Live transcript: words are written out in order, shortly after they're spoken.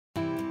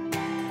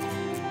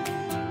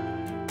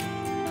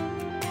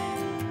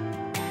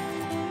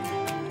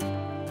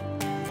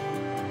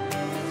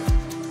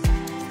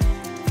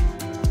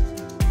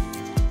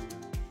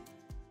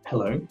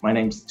Hello, my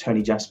name's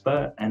Tony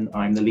Jasper, and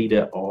I'm the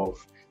leader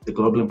of the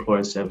Global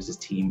Employer Services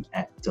team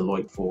at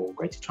Deloitte for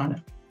Greater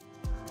China.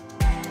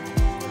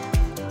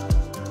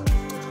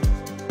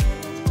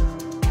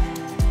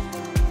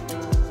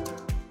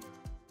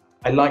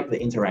 I like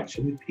the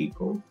interaction with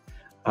people,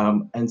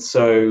 and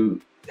so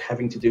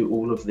having to do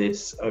all of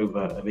this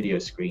over a video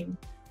screen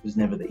was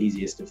never the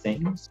easiest of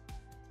things.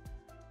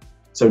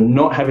 So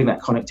not having that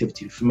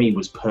connectivity for me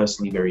was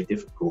personally very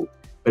difficult,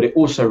 but it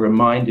also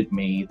reminded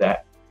me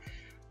that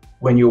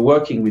when you're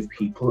working with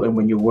people and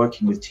when you're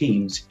working with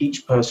teams,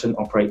 each person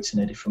operates in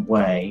a different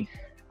way.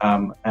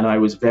 And I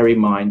was very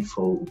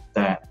mindful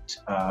that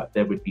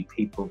there would be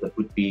people that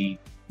would be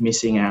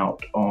missing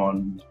out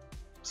on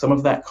some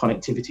of that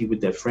connectivity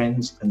with their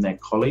friends and their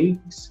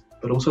colleagues,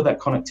 but also that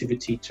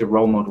connectivity to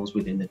role models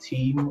within the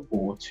team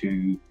or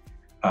to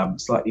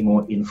slightly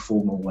more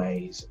informal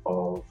ways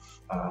of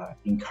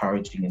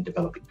encouraging and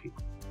developing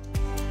people.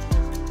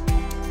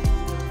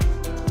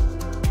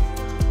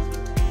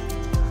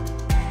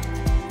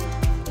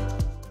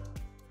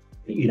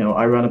 You know,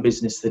 I run a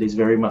business that is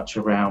very much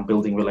around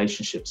building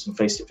relationships and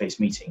face-to-face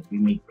meetings. We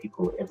meet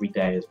people every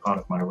day as part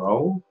of my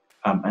role,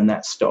 and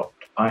that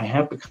stopped. I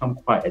have become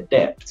quite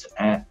adept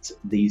at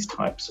these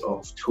types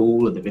of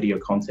tools and the video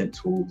content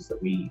tools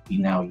that we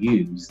now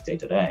use day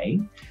to day.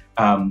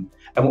 And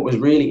what was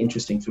really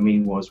interesting for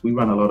me was we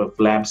run a lot of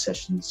lab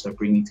sessions, so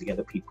bringing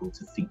together people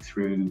to think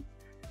through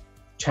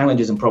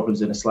challenges and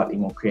problems in a slightly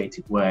more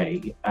creative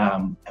way.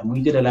 And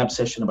we did a lab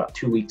session about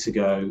 2 weeks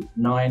ago,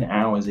 9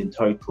 hours in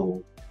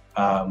total,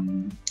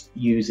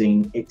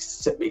 using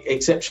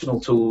exceptional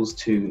tools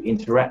to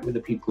interact with the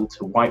people,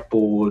 to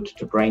whiteboard,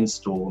 to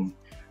brainstorm,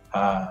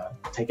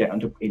 take it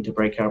into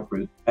breakout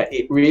group.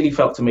 It really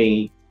felt to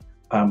me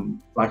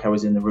like I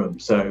was in the room.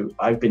 So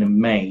I've been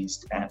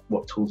amazed at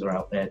what tools are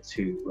out there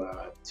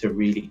to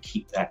really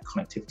keep that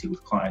connectivity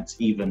with clients,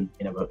 even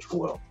in a virtual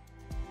world.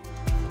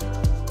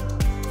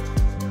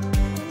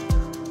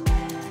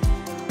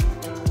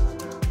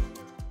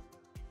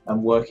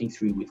 I'm working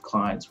through with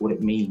clients what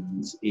it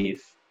means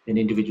if an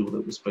individual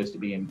that was supposed to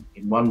be in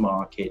one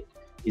market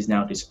is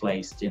now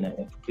displaced in a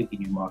completely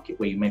new market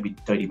where you maybe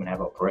don't even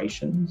have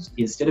operations.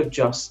 Instead of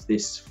just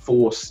this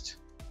forced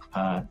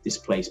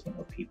displacement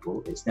of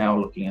people, it's now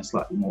looking at a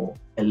slightly more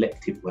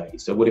elective way.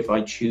 So what if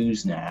I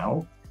choose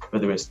now for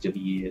the rest of the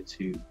year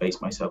to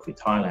base myself in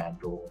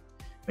Thailand or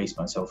base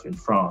myself in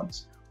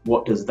France?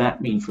 What does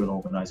that mean for an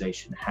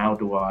organization? How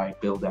do I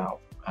build out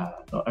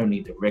not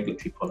only the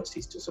regulatory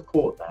policies to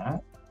support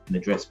that and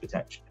address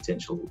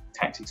potential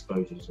tax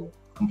exposures or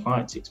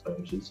compliance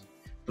exposures,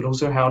 but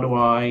also how do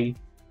I,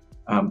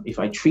 if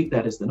I treat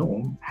that as the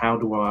norm, how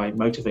do I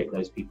motivate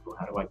those people?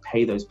 How do I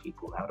pay those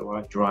people? How do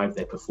I drive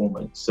their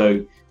performance?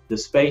 So the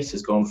space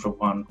has gone from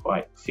one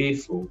quite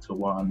fearful to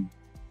one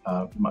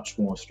much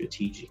more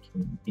strategic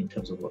in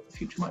terms of what the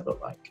future might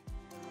look like.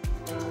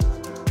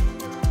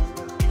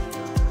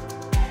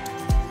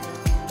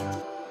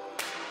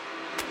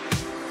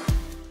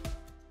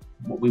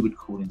 What we would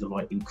call in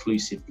Deloitte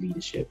inclusive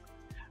leadership.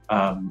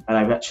 And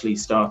I've actually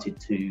started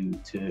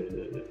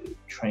to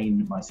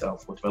train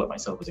myself or develop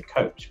myself as a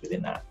coach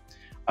within that.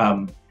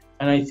 And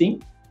I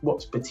think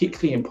what's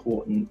particularly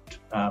important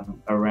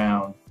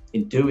around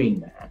in doing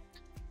that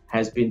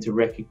has been to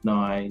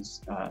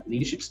recognize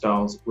leadership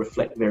styles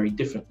reflect very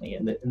differently.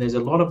 And there's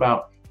a lot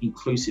about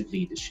inclusive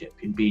leadership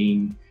in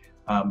being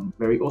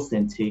very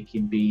authentic,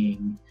 in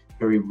being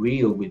very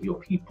real with your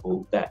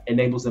people that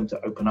enables them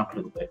to open up a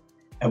little bit.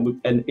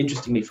 And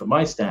interestingly, from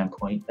my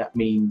standpoint, that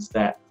means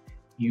that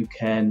you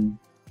can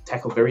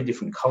tackle very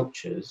different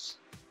cultures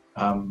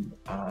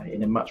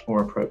in a much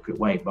more appropriate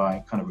way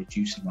by kind of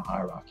reducing the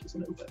hierarchies a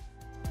little bit.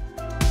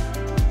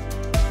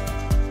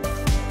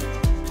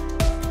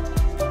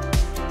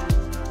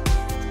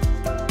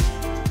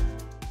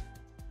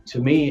 To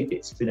me,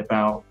 it's been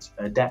about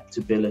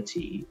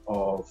adaptability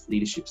of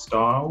leadership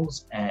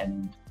styles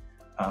and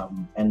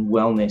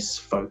wellness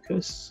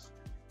focus.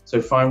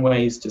 So find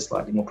ways to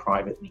slightly more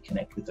privately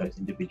connect with those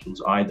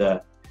individuals,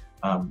 either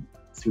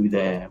through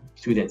their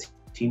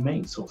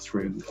teammates or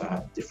through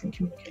different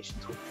communication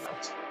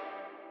tools.